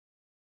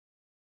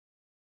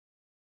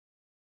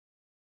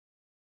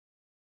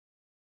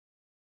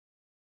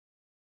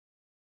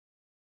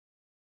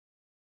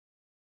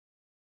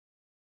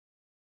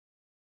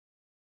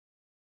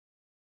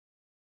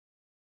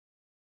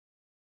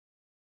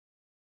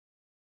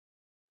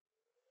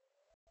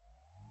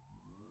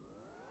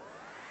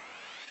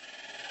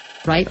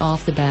Right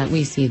off the bat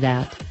we see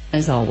that,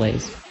 as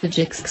always, the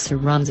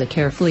Gixxer runs a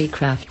carefully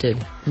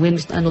crafted,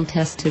 wind tunnel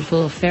tested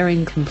full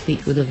fairing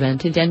complete with a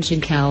vented engine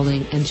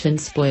cowling and chin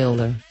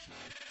spoiler.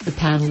 The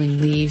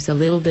paneling leaves a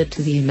little bit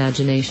to the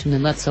imagination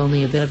and lets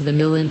only a bit of the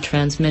mill-in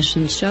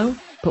transmission show,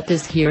 but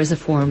this here is a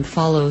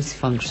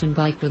form-follows-function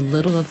bike with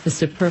little of the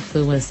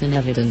superfluous in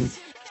evidence.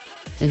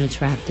 An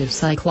attractive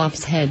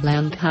Cyclops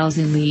headlamp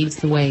housing leads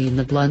the way in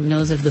the blunt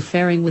nose of the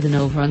fairing with an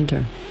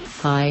over-under,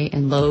 high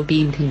and low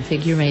beam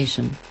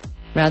configuration.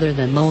 Rather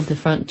than mold the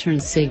front turn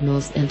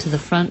signals into the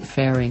front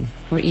fairing,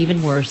 or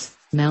even worse,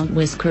 mount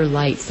whisker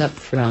lights up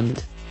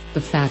front, the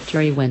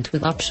factory went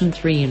with option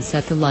 3 and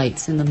set the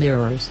lights in the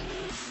mirrors.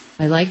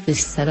 I like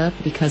this setup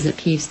because it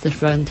keeps the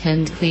front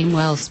end clean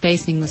while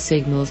spacing the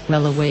signals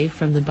well away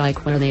from the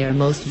bike where they are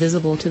most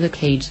visible to the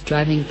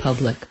cage-driving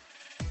public.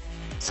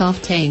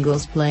 Soft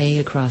angles play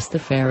across the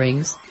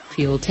fairings,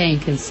 fuel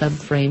tank and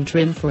subframe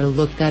trim for a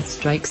look that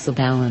strikes a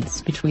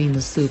balance between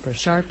the super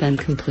sharp and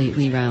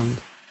completely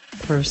round.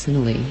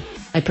 Personally,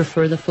 I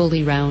prefer the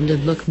fully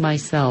rounded look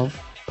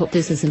myself, but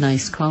this is a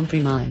nice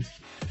compromise.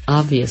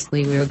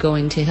 Obviously we're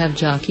going to have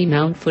jockey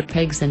mount foot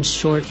pegs and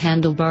short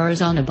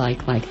handlebars on a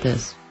bike like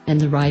this,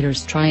 and the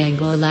rider's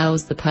triangle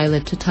allows the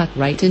pilot to tuck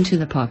right into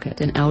the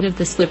pocket and out of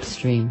the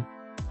slipstream.